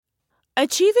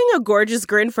Achieving a gorgeous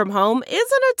grin from home isn't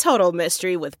a total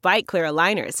mystery with Byte Clear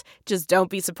aligners. Just don't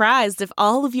be surprised if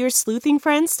all of your sleuthing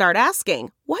friends start asking,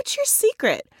 "What's your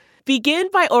secret?" Begin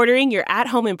by ordering your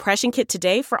at-home impression kit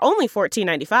today for only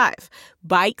 $14.95.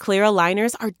 Byte Clear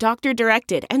aligners are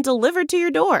doctor-directed and delivered to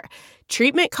your door.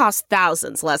 Treatment costs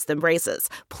thousands less than braces.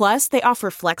 Plus, they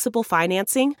offer flexible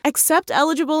financing, accept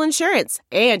eligible insurance,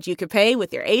 and you can pay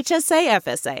with your HSA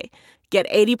FSA. Get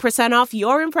 80% off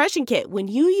your impression kit when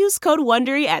you use code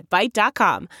WONDERY at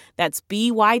Byte.com. That's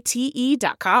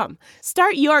BYTE.com.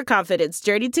 Start your confidence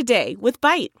journey today with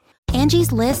Byte.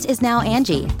 Angie's List is now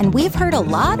Angie, and we've heard a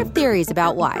lot of theories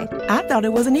about why. I thought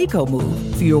it was an eco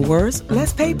move. Fewer words,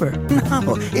 less paper.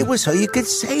 No, it was so you could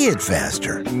say it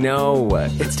faster. No,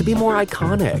 it's to be more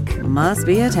iconic. Must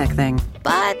be a tech thing.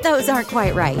 But those aren't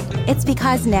quite right. It's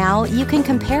because now you can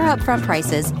compare upfront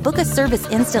prices, book a service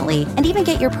instantly, and even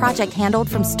get your project handled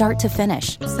from start to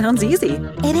finish. Sounds easy.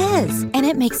 It is, and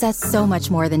it makes us so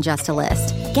much more than just a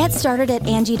list. Get started at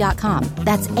Angie.com.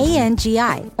 That's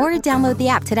ANGI, or download the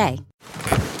app today.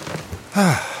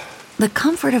 The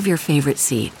comfort of your favorite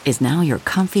seat is now your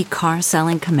comfy car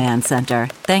selling command center,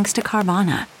 thanks to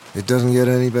Carvana. It doesn't get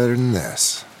any better than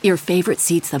this. Your favorite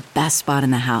seat's the best spot in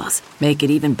the house. Make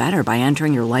it even better by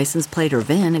entering your license plate or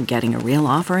VIN and getting a real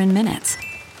offer in minutes.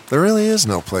 There really is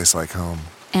no place like home.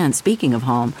 And speaking of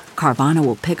home, Carvana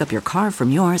will pick up your car from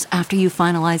yours after you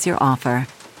finalize your offer.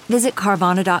 Visit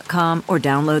Carvana.com or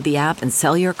download the app and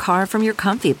sell your car from your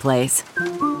comfy place.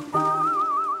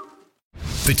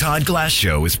 The Todd Glass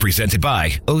Show is presented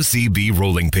by OCB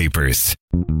Rolling Papers.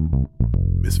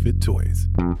 Misfit Toys.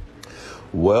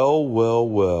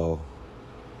 Well.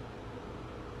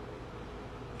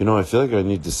 You know, I feel like I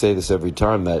need to say this every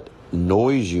time. That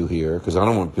noise you hear, because I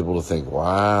don't want people to think,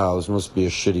 wow, this must be a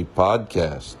shitty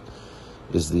podcast,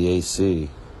 is the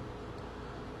AC.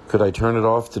 Could I turn it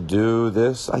off to do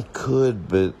this? I could,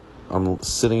 but I'm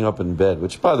sitting up in bed,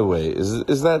 which, by the way,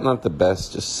 is that not the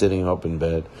best, just sitting up in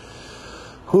bed?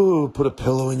 Ooh, put a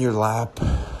pillow in your lap,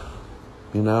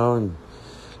 you know, and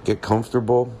get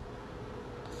comfortable.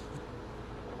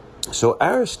 So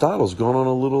Aristotle's gone on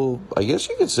a little, I guess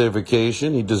you could say,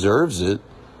 vacation. He deserves it.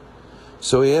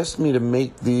 So he asked me to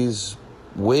make these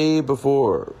way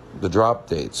before the drop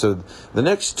date. So the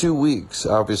next 2 weeks,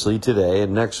 obviously today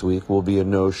and next week, will be a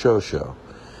no-show.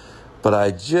 But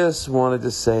I just wanted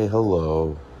to say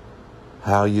hello.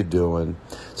 How you doing?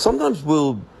 Sometimes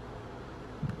we'll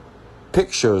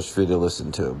pick shows for you to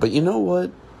listen to. But you know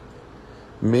what?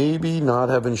 Maybe not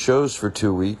having shows for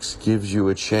 2 weeks gives you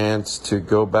a chance to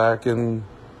go back and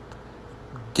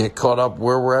get caught up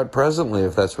where we're at presently,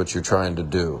 if that's what you're trying to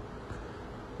do.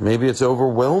 Maybe it's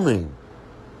overwhelming.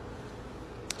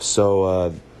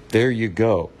 So there you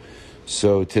go.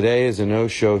 So today is a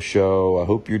no-show show. I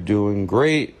hope you're doing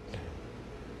great.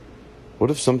 What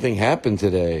if something happened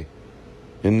today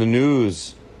in the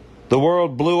news? The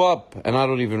world blew up, and I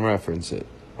don't even reference it.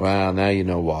 Well, now you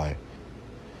know why.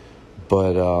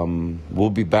 But we'll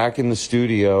be back in the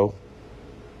studio.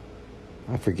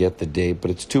 I forget the date,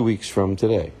 but it's 2 weeks from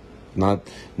today. Not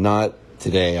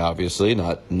today, obviously,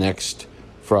 not next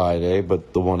Friday,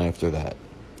 but the one after that.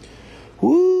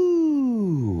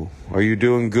 Woo! Are you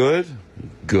doing good?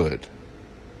 Good.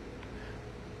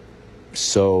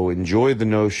 So enjoy the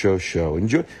no-show show.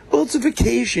 Well, it's a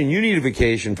vacation. You need a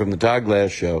vacation from the Todd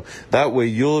Glass Show. That way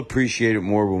you'll appreciate it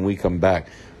more when we come back.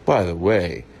 By the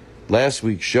way, last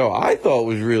week's show I thought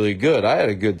was really good. I had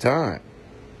a good time.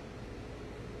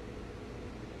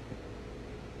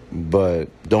 But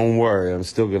don't worry, I'm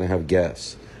still going to have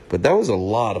guests. But that was a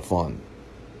lot of fun.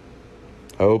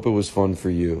 I hope it was fun for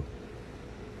you.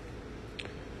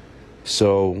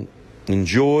 So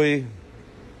enjoy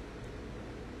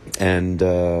and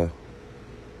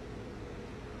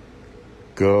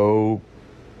go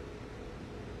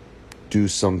do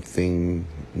something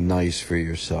nice for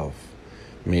yourself.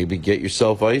 Maybe get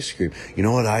yourself ice cream. You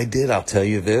know what I did? I'll tell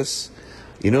you this.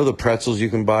 You know the pretzels you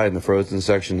can buy in the frozen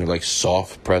section? They're like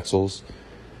soft pretzels.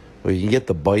 Well, you can get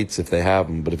the bites if they have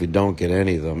them, but if you don't, get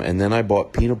any of them. And then I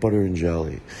bought peanut butter and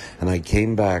jelly. And I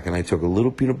came back and I took a little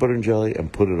peanut butter and jelly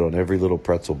and put it on every little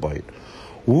pretzel bite.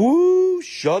 Woo!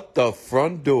 Shut the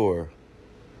front door.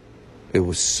 It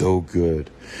was so good.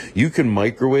 You can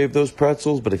microwave those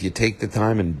pretzels, but if you take the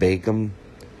time and bake them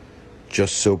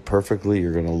just so perfectly,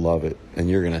 you're going to love it. And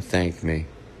you're going to thank me.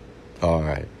 All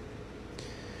right.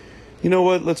 You know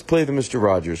what? Let's play the Mr.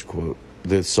 Rogers quote,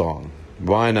 the song.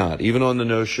 Why not? Even on the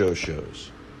no-show shows.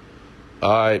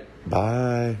 All right.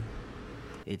 Bye.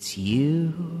 It's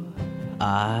you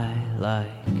I like.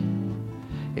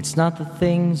 It's not the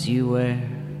things you wear,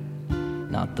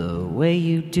 not the way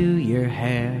you do your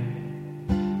hair.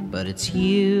 but it's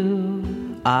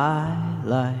you I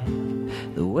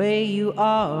like, the way you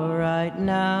are right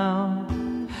now,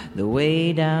 the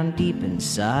way down deep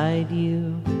inside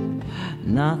you.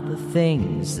 Not the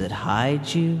things that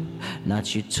hide you,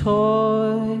 not your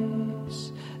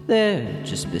toys, they're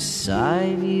just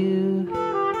beside you.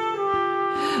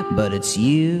 But it's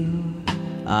you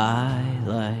I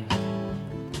like,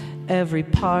 every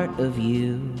part of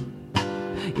you,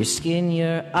 your skin,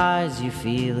 your eyes, your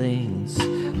feelings,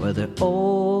 whether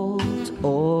old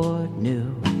or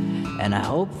new. And I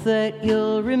hope that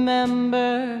you'll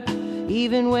remember,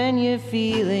 even when you're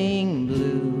feeling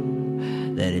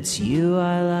blue, that it's you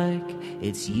I like,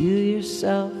 it's you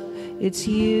yourself, it's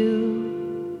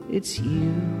you, it's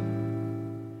you,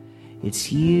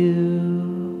 it's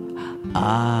you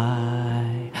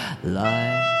I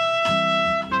like.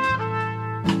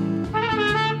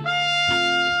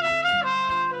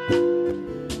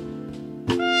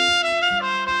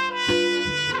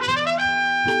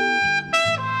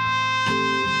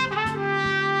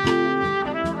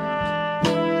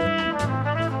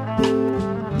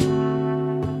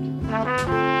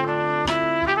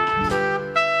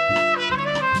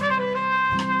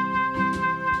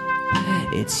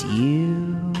 It's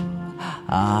you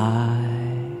I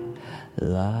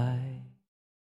like.